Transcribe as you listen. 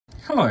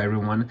Hello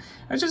everyone,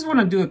 I just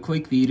want to do a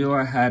quick video.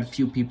 I had a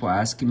few people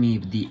asking me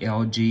if the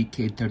LG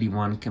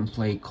K31 can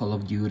play Call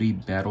of Duty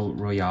Battle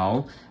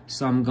Royale,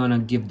 so I'm gonna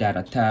give that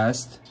a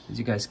test. As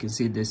you guys can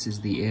see, this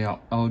is the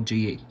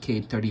LG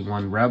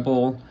K31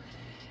 Rebel,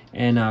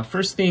 and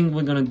first thing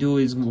we're gonna do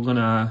is we're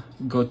gonna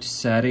go to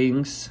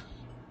settings,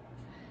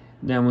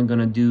 then we're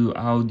gonna do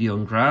audio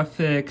and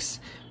graphics.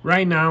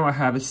 Right now I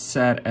have it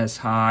set as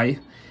high.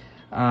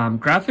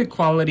 Graphic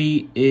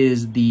quality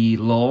is the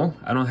low.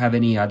 I don't have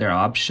any other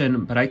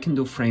option, but I can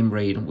do frame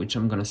rate, which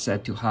I'm gonna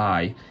set to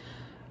high.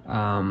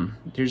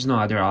 There's no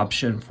other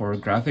option for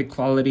graphic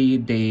quality.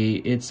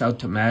 It's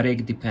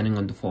automatic depending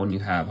on the phone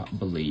you have, I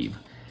believe.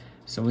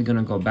 So we're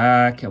gonna go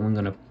back and we're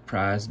gonna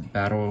press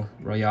Battle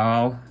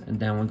Royale, and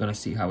then we're gonna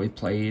see how it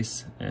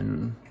plays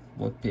and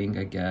what ping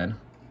I get.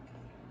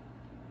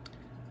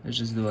 Let's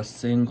just do a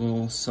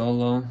single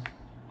solo.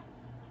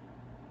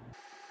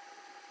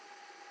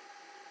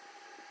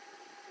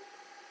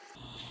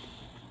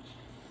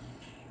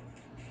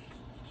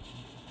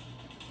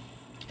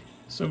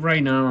 So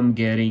right now I'm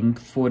getting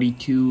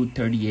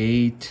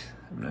 42.38.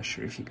 I'm not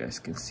sure if you guys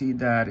can see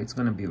that. It's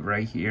gonna be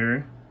right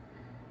here.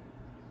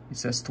 It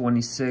says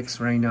 26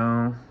 right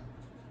now.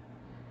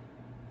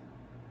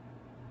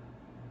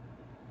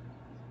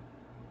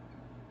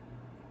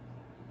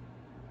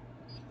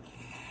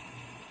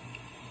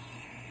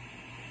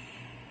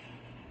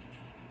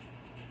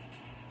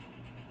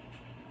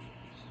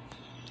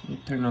 Let me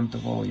turn up the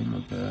volume a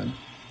bit.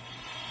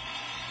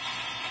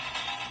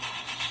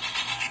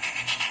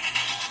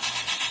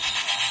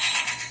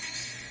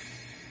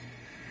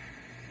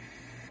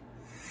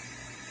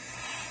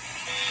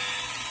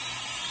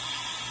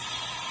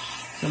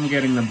 So I'm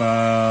getting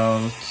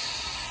about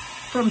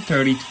from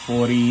 30 to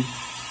 40.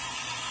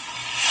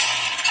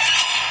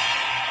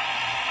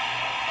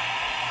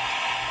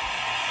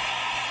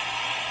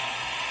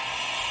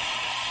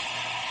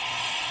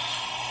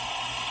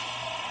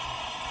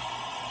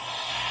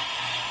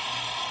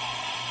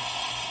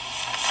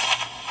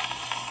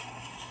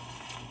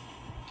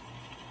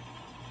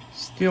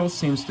 Still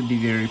seems to be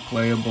very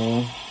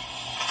playable.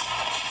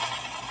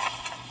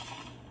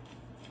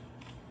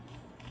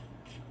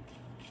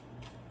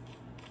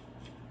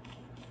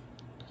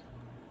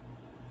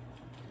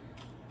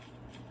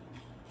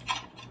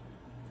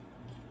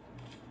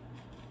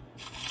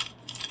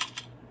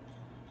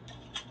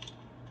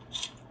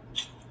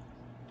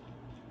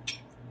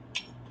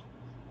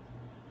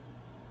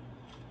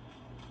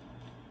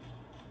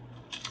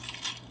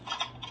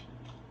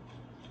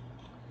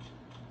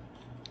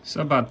 So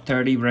about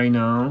 30 right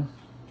now,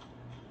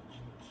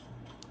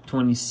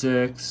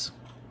 26.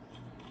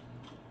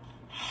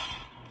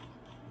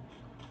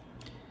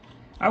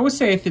 I would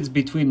say if it's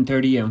between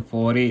 30 and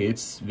 40,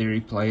 it's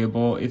very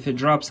playable. If it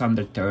drops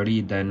under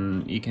 30,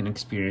 then you can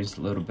experience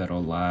a little bit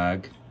of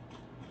lag.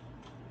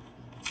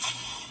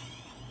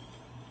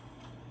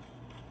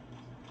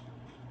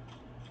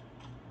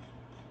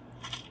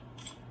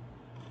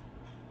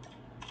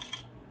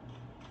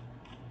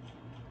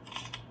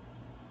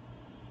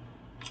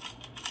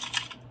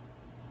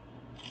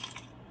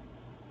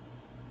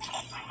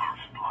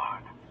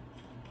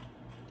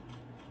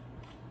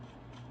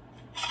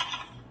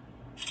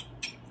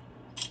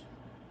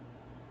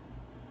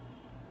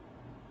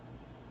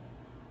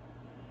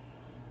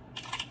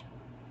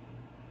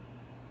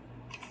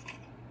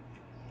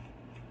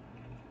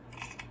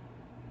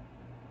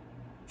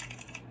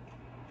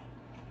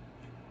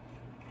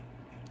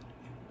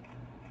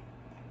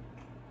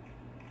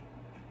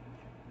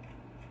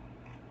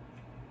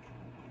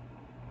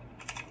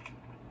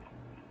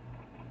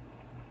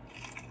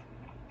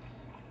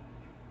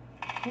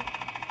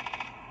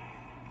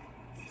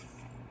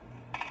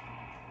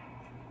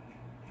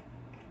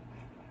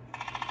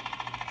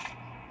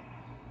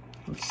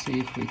 Let's see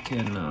if we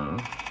can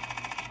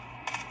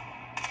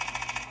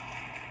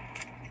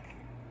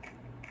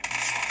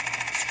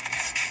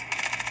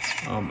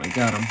oh my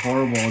god, I'm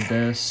horrible at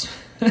this.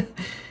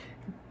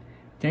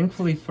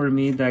 Thankfully for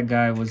me, that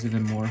guy was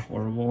even more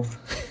horrible.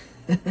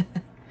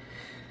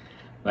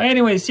 But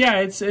anyways, yeah,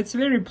 it's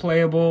very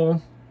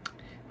playable.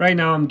 Right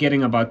now I'm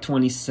getting about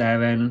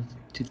 27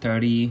 to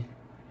 30.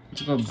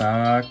 Let's go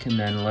back and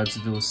then let's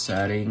do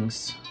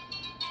settings.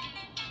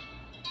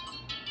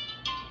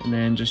 And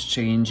then just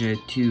change it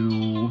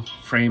to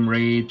frame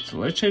rate.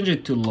 Let's change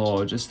it to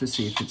low just to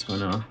see if it's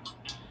gonna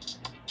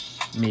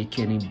make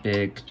any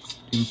big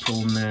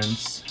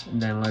improvements.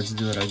 And then let's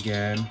do it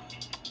again.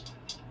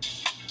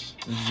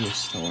 Let's do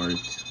start.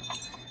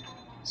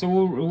 So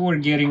we're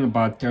getting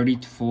about 30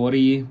 to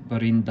 40,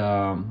 but in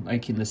the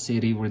in the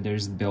city where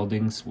there's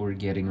buildings, we're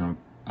getting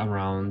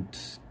around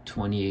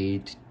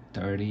 28,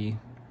 30.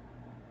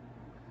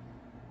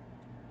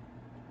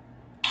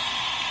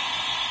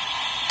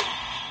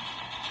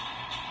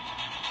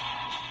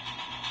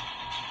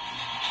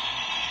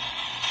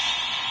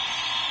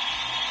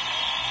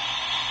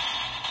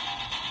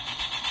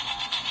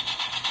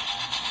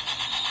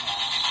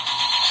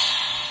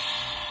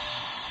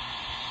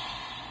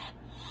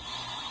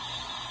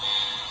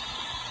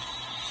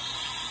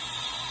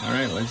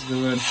 Alright, let's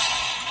good.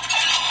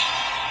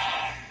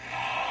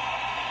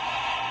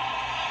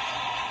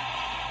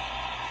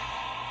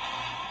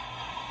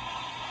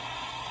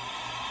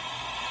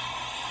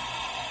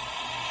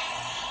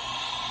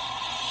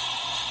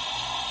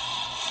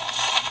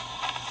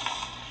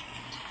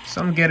 So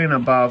I'm getting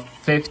about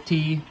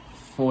 40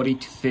 to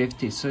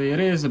 50, so it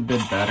is a bit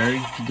better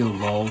if you do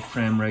low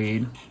frame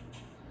rate.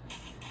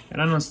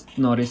 And I don't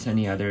notice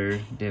any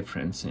other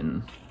difference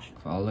in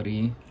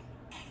quality.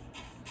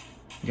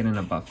 Getting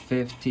about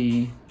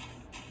 50.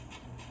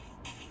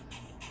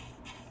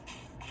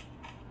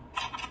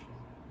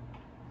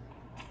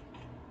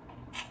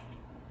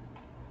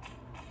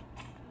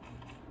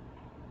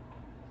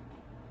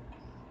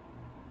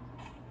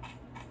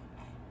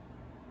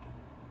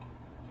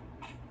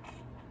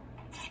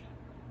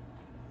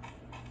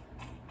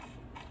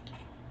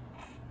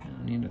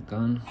 I need a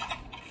gun.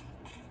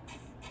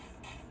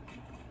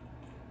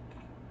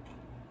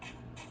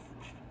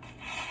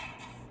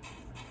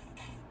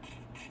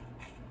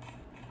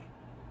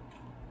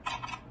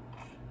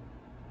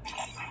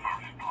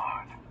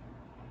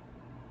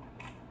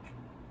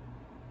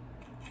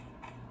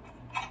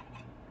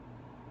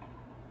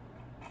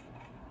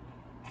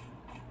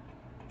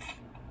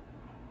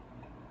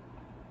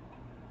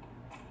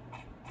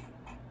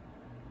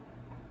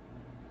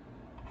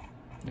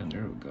 Yeah,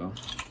 there we go.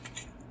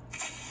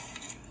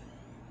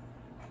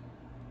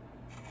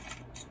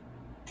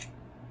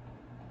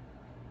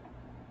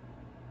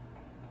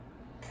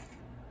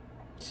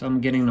 So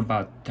I'm getting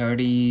about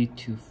 30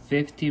 to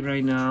 50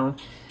 right now.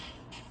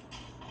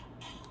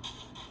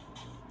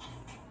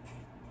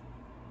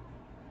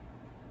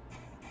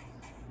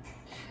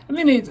 I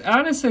mean, it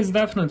honestly is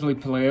definitely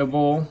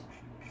playable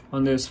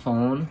on this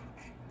phone.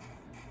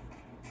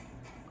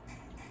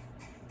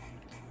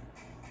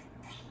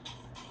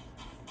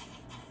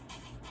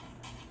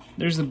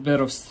 There's a bit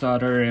of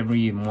stutter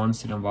every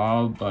once in a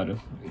while, but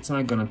it's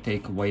not gonna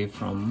take away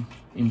from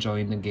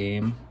enjoying the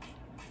game.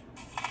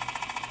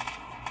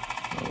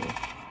 Oh,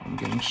 I'm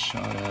getting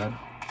shot at.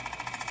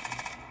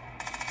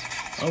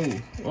 Oh,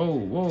 whoa,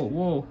 whoa,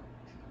 whoa,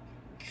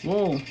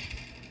 whoa.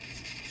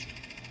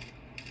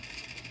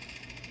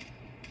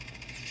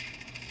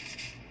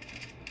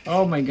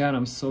 Oh my god,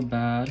 I'm so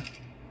bad.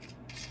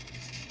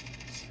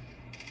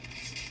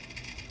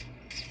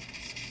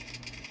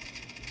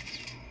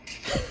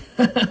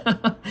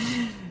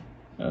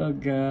 Oh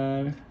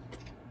god.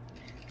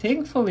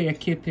 Thankfully I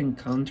keep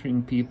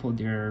encountering people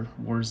that are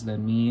worse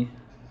than me.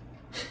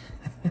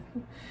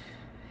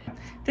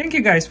 Thank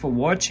you guys for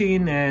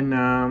watching, and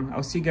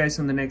I'll see you guys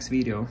in the next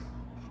video.